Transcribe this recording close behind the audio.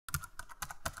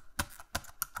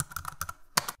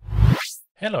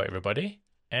Hello everybody,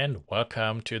 and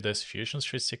welcome to this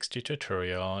Fusion360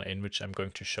 tutorial in which I'm going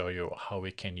to show you how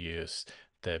we can use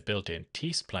the built-in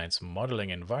T-Splines modeling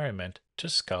environment to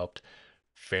sculpt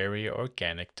very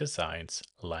organic designs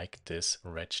like this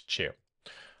red chair.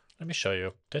 Let me show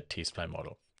you the T-Spline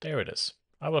model. There it is.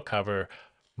 I will cover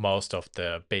most of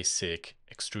the basic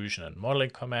extrusion and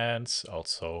modeling commands,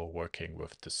 also working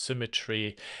with the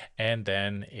symmetry, and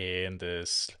then in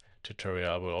this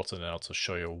tutorial I will also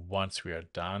show you, once we are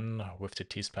done with the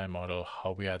T-spline model,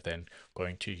 how we are then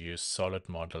going to use solid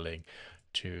modeling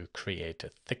to create a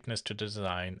thickness to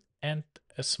design and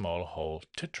a small hole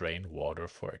to drain water,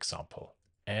 for example.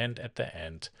 And at the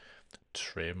end,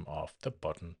 trim off the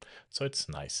bottom so it's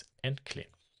nice and clean.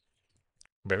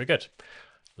 Very good.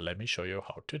 Let me show you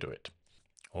how to do it.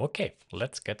 Okay,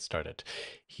 let's get started.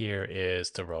 Here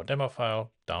is the raw demo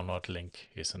file. Download link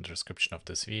is in the description of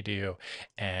this video.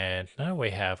 And now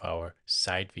we have our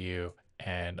side view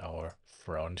and our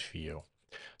front view.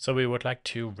 So we would like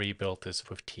to rebuild this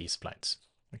with T-Splines.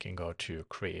 We can go to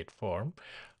create form.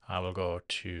 I will go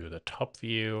to the top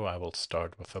view. I will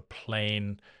start with a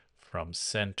plane from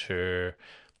center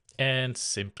and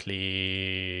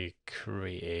simply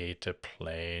create a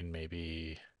plane,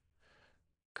 maybe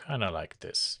kind of like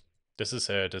this. This is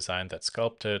a design that's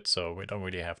sculpted, so we don't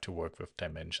really have to work with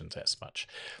dimensions as much.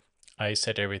 I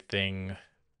set everything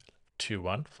to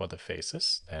 1 for the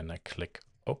faces, then I click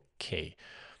OK.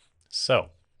 So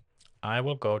I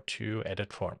will go to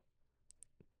edit form,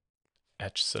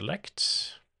 edge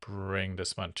select, bring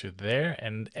this one to there,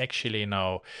 and actually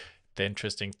now the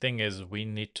interesting thing is we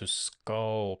need to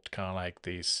sculpt kind of like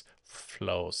these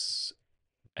flows,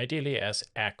 ideally as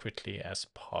accurately as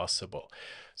possible.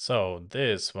 So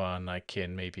this one I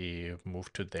can maybe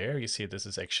move to there. You see this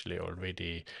is actually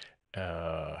already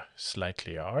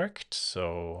slightly arced,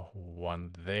 so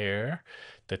one there.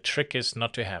 The trick is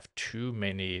not to have too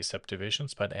many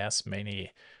subdivisions, but as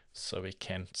many so we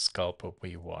can sculpt what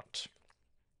we want.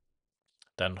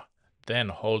 Then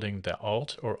holding the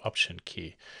Alt or Option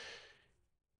key.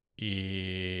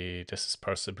 This is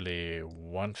possibly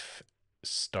one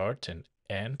start and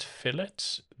end fillet.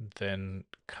 Then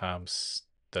comes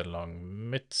the long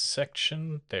mid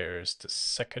section. There's the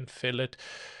second fillet,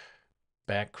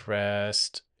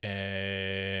 backrest,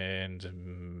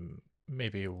 and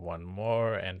maybe one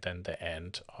more, and then the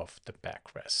end of the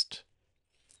backrest.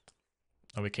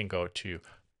 Now we can go to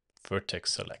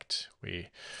vertex select. We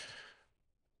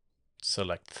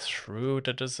select through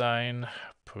the design,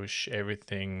 push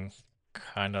everything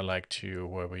kind of like to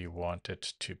where we want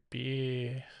it to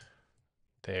be.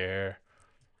 There.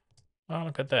 Oh,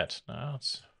 look at that. Now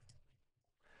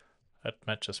that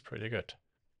matches pretty good.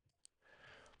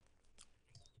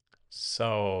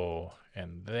 So,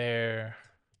 and there.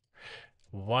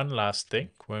 One last thing,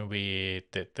 when we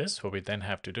did this, what we then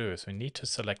have to do is we need to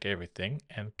select everything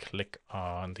and click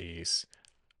on these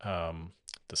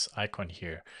this icon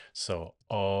here. So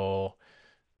all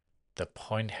the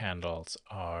point handles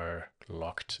are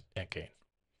locked again.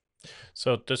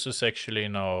 So this is actually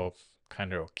now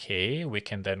kind of okay. We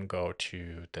can then go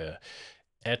to the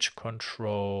edge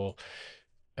control,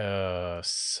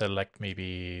 select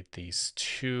maybe these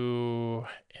two,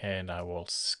 and I will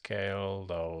scale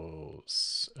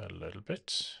those a little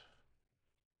bit.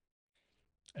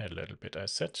 A little bit, I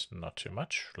said, not too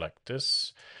much, like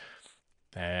this.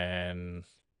 Then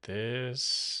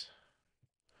this.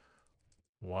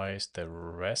 Why is the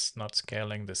rest not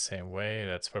scaling the same way?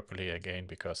 That's probably again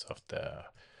because of the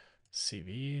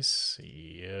CVs.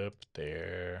 Yep,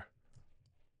 there.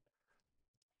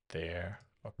 There.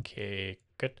 Okay,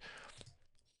 good.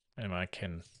 And I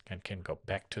can go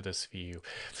back to this view.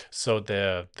 So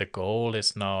the goal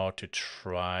is now to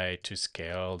try to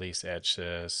scale these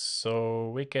edges so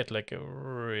we get like a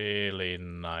really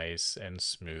nice and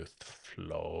smooth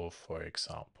flow, for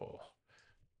example.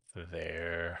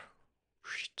 There.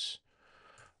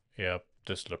 Yep,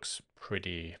 this looks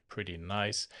pretty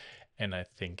nice. And I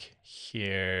think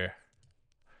here,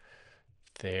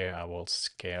 there, I will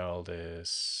scale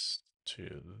this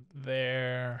to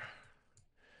there.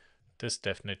 This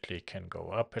definitely can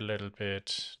go up a little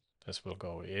bit. This will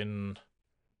go in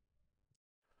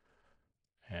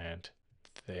and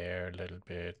there a little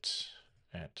bit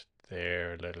and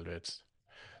there a little bit.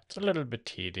 It's a little bit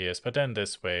tedious, but then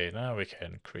this way now we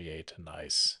can create a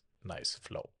nice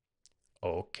flow.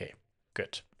 Okay,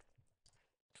 good.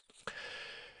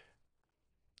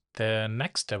 The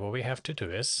next step what we have to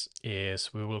do is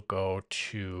we will go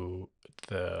to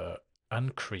the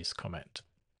uncrease command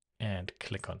and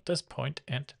click on this point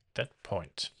and that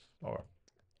point, or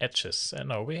edges, and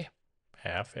now we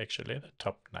have actually the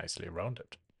top nicely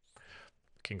rounded.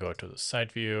 Can go to the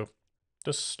side view.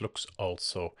 This looks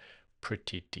also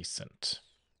pretty decent.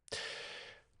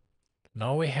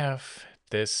 Now we have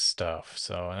this stuff.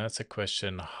 So that's a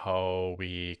question how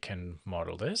we can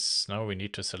model this. Now we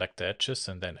need to select the edges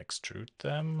and then extrude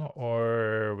them,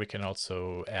 or we can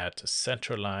also add a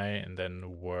center line and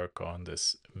then work on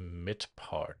this mid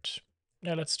part.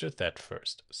 Yeah, let's do that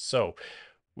first. So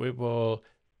we will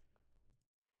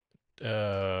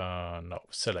no,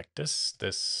 select this,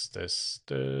 and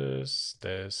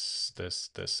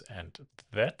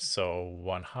that. So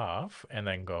 1/2, and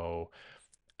then go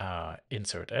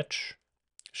insert edge.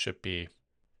 Should be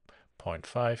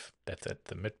 0.5. That's at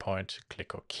the midpoint.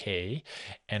 Click OK.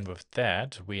 And with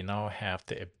that, we now have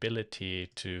the ability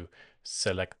to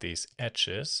select these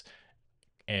edges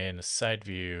in side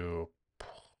view,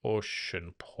 push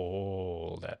and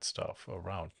pull that stuff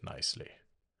around nicely.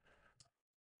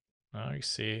 Now you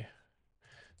see,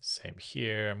 same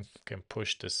here. Can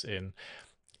push this in.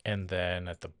 And then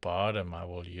at the bottom, I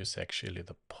will use actually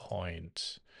the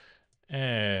point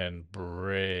and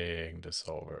bring this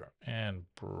over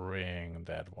and bring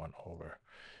that one over.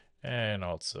 And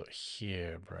also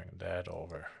here, bring that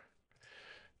over.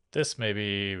 This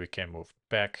maybe we can move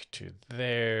back to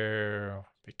there.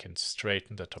 We can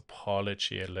straighten the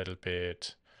topology a little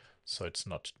bit so it's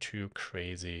not too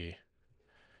crazy.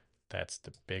 That's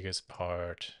the biggest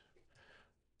part.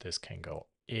 This can go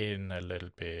in a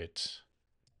little bit.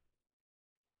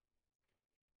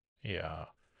 Yeah,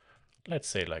 let's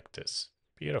say like this.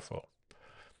 Beautiful.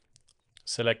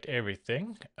 Select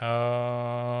everything.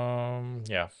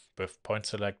 Yeah, with point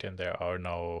select, and there are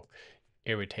no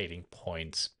irritating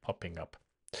points popping up.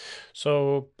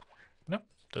 So, no,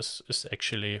 this is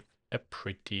actually a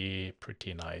pretty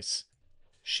nice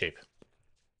shape.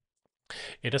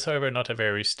 It is, however, not a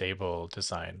very stable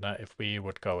design. Now, if we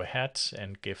would go ahead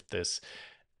and give this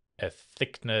a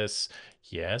thickness,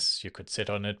 yes, you could sit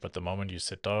on it, but the moment you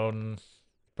sit down,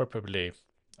 probably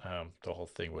the whole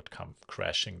thing would come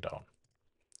crashing down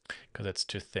because it's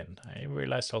too thin. I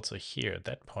realized also here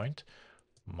that point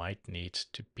might need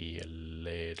to be a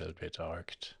little bit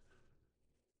arced.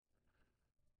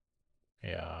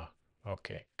 Yeah,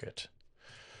 okay, good.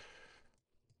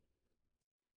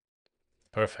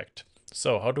 Perfect.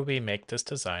 So how do we make this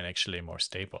design actually more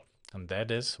stable? And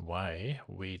that is why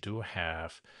we do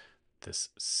have this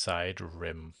side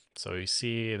rim. So you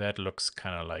see that looks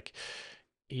kind of like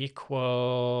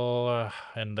equal,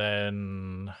 and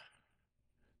then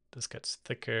this gets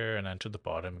thicker, and then to the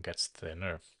bottom gets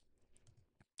thinner.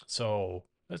 So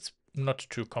it's not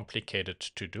too complicated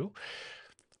to do.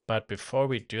 But before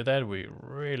we do that, we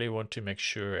really want to make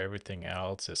sure everything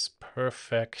else is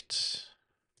perfect.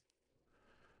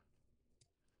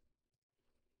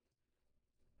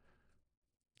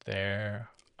 There.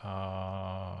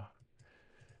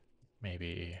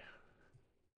 Maybe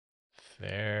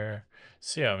there.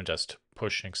 See, I'm just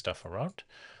pushing stuff around.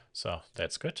 So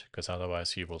that's good, because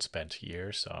otherwise you will spend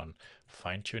years on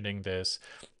fine-tuning this.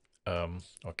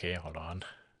 Okay, hold on.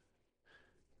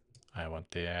 I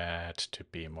want that to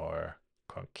be more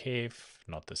concave,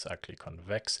 not this ugly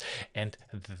convex. And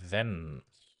then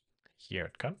here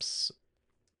it comes.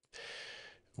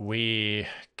 We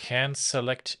can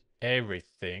select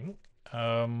everything.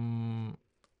 And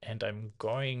I'm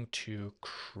going to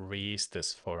crease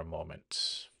this for a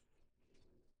moment.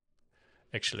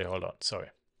 Actually, hold on,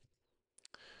 sorry.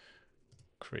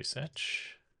 Crease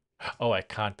edge. Oh, I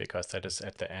can't because that is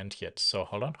at the end yet. So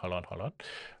hold on.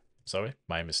 Sorry,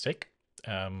 my mistake.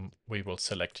 We will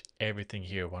select everything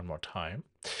here one more time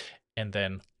and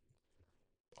then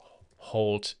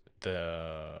hold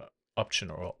the Option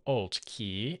or Alt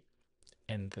key,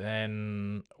 and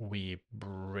then we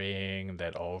bring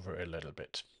that over a little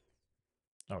bit.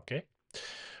 Okay.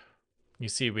 You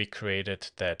see, we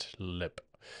created that lip.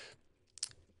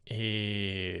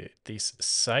 These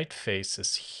side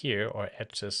faces here, or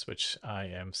edges, which I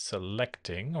am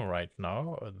selecting right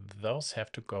now, those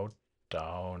have to go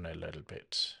down a little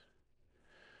bit.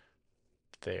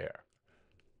 There.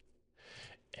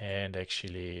 And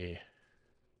actually,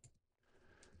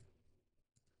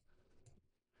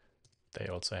 they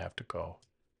also have to go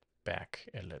back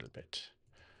a little bit.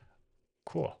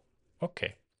 Cool.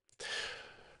 Okay.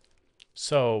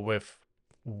 So with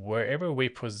wherever we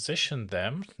position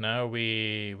them, now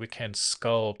we can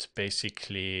sculpt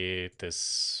basically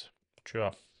this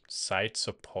side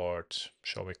support,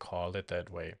 shall we call it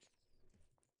that way.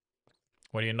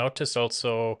 What you notice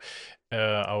also,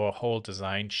 our whole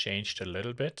design changed a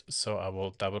little bit. So I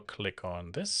will double click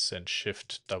on this and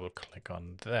shift double click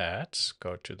on that.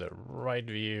 Go to the right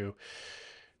view.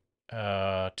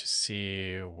 to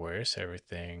see where's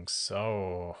everything.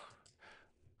 So,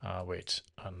 wait,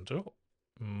 undo.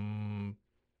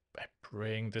 I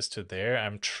bring this to there.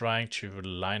 I'm trying to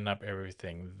line up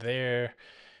everything there.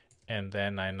 And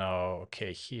then I know,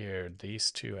 okay, here,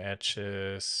 these two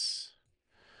edges.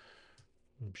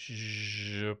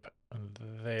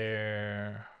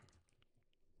 There.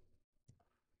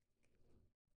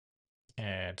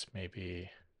 And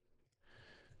maybe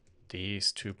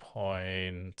these 2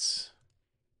 points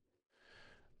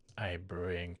I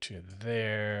bring to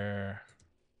there.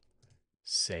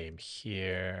 Same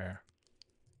here.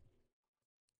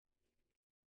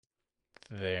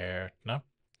 There. No.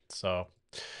 So,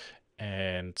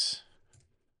 and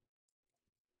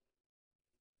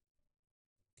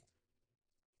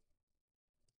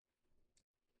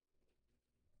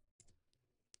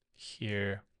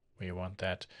here we want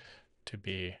that to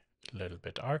be a little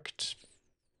bit arced.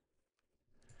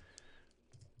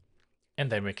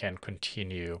 And then we can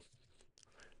continue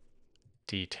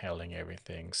detailing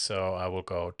everything. So I will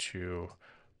go to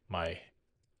my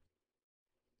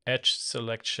edge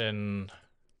selection.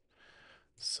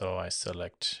 So I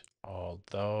select all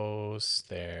those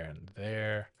there and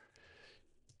there,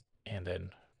 and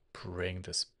then bring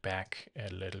this back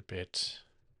a little bit.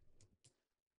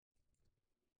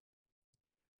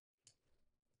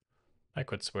 I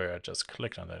could swear I just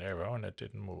clicked on that arrow and it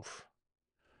didn't move.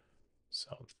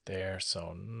 So there,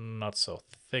 so not so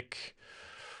thick.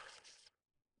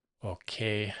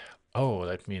 Okay. Oh,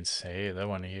 that means, hey, that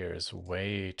one here is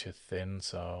way too thin,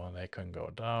 so they can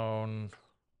go down.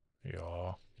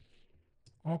 Yeah.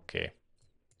 Okay.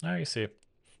 Now you see,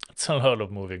 it's a lot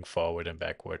of moving forward and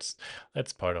backwards.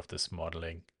 That's part of this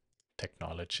modeling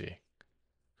technology.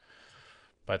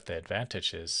 But the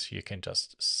advantage is you can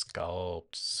just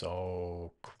sculpt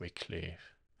so quickly,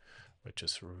 which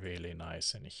is really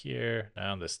nice. And here,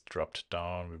 now this dropped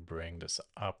down, we bring this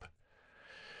up.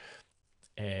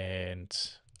 And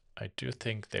I do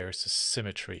think there's a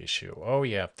symmetry issue. Oh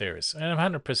yeah, there is. And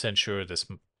I'm 100% sure this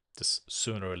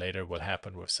sooner or later will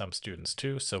happen with some students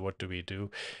too. So what do we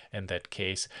do in that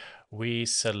case? We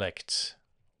select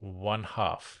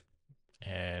 1/2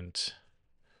 and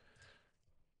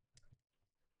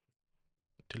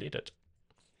delete it.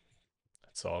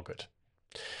 It's all good.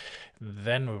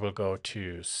 Then we will go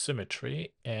to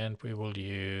symmetry and we will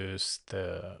use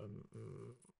the,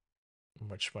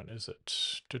 which one is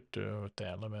it? The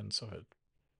elements of it.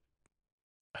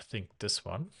 I think this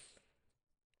one.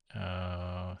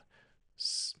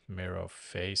 Mirror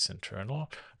face internal.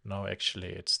 No, actually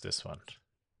it's this one.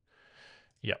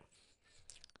 Yeah,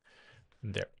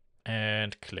 there.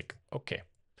 And click OK.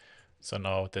 So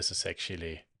now this is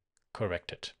actually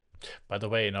corrected. By the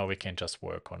way, now we can just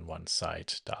work on one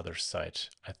side. The other side,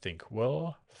 I think,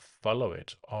 will follow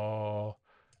it all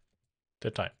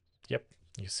the time. Yep,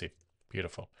 you see.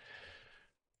 Beautiful.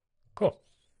 Cool.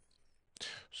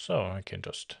 So I can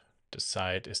just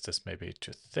decide, is this maybe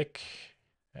too thick?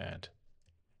 And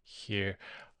here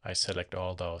I select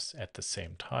all those at the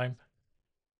same time.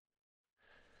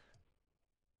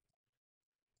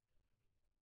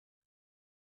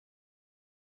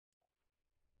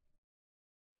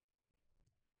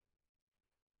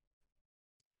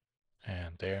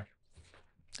 And there.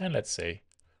 And let's say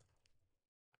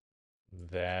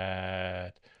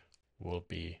that will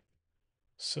be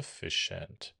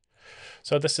sufficient.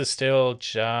 So this is still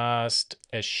just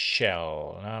a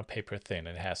shell, paper thin.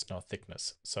 It has no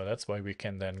thickness. So that's why we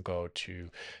can then go to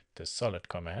the solid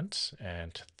command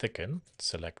and thicken,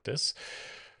 select this.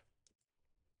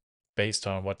 Based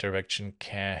on what direction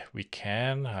we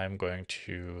can, I'm going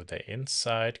to the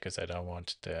inside because I don't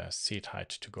want the seat height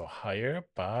to go higher,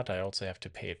 but I also have to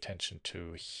pay attention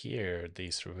to here,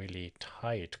 these really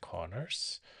tight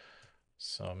corners.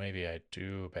 So maybe I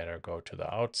do better go to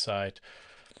the outside.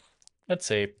 Let's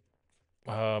say,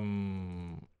 what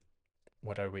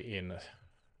are we in?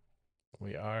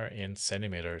 We are in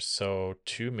centimeters, so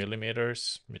 2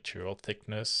 millimeters material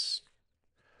thickness.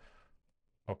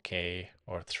 Okay,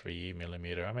 or 3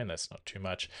 millimeter. I mean, that's not too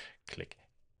much. Click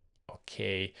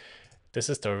OK. This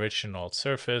is the original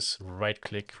surface. Right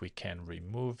click, we can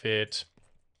remove it.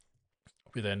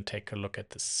 We then take a look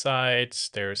at the sides.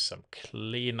 There's some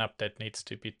cleanup that needs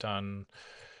to be done.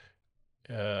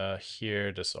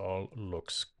 Here, this all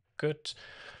looks good.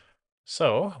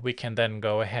 So we can then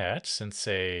go ahead and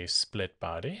say split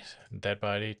body, that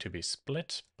body to be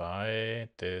split by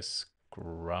this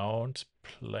ground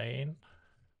plane.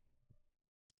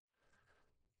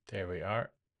 There we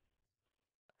are.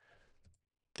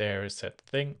 There is that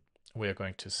thing. We are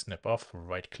going to snip off,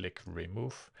 right click,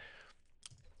 remove.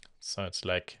 So it's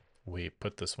like we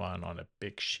put this one on a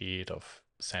big sheet of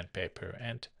sandpaper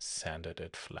and sanded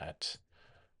it flat.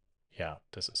 Yeah,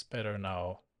 this is better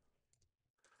now.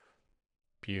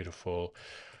 Beautiful.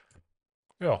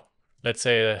 Yeah, let's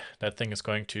say that thing is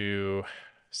going to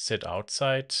sit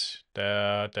outside.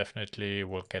 There definitely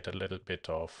will get a little bit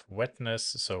of wetness,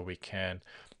 so we can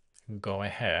go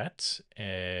ahead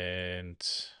and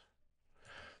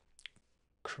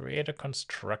create a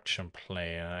construction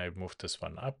plane. I move this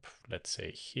one up, let's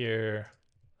say here,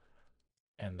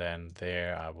 and then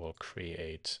there I will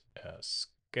create a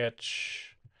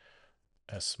sketch,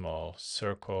 a small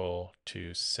circle,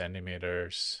 2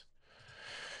 centimeters.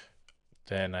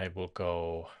 Then I will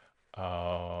go,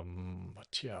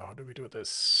 but yeah, how do we do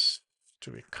this?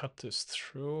 Do we cut this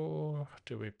through?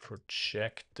 Do we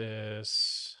project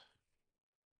this?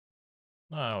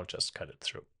 No, I'll just cut it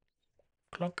through.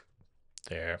 Clunk.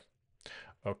 There.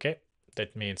 Okay,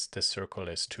 that means this circle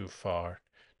is too far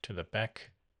to the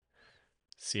back.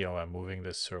 See how I'm moving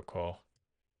this circle?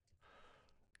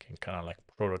 Can kind of like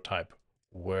prototype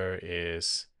where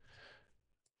is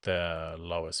the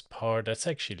lowest part. That's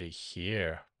actually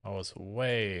here. I was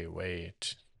way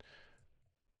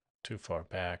too far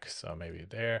back, so maybe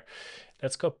there.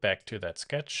 Let's go back to that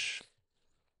sketch.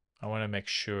 I want to make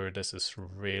sure this is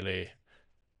really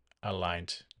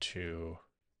aligned to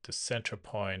the center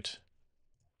point.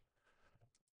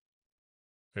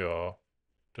 Yeah,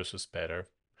 this is better.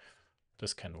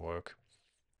 This can work.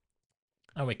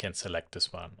 And we can select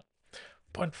this one.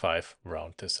 0.5,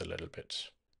 round this a little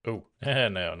bit. Oh,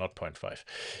 no, not 0.5.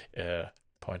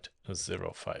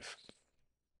 0.05.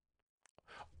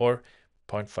 Or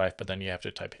 0.5, but then you have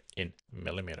to type in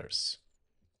millimeters.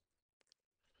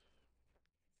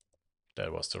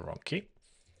 That was the wrong key.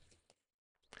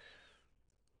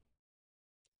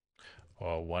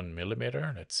 Or 1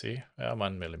 millimeter, let's see.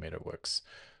 1 millimeter works.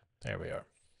 There we are.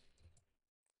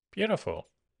 Beautiful.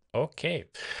 Okay.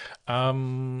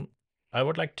 I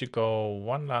would like to go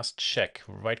one last check.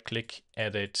 Right click,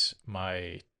 edit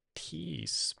my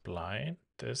T-spline.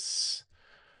 This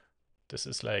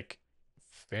is like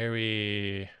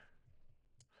very,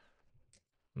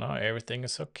 no, everything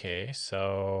is okay.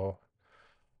 So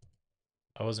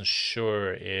I wasn't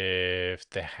sure if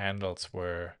the handles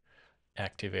were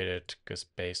activated because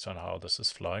based on how this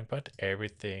is flowing, but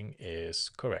everything is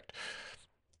correct.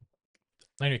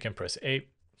 Then you can press A,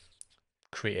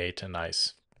 create a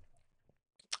nice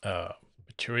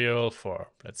material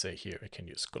for, let's say here, we can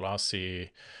use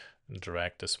glossy, and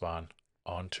drag this one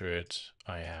onto it.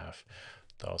 I have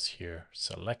those here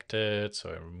selected, so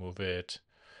I remove it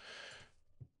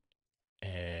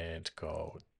and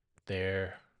go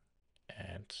there,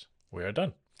 and we are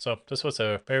done. So this was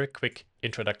a very quick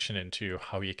introduction into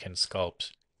how you can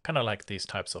sculpt kind of like these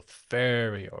types of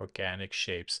very organic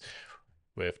shapes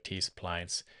with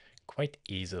T-splines quite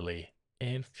easily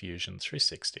in Fusion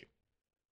 360.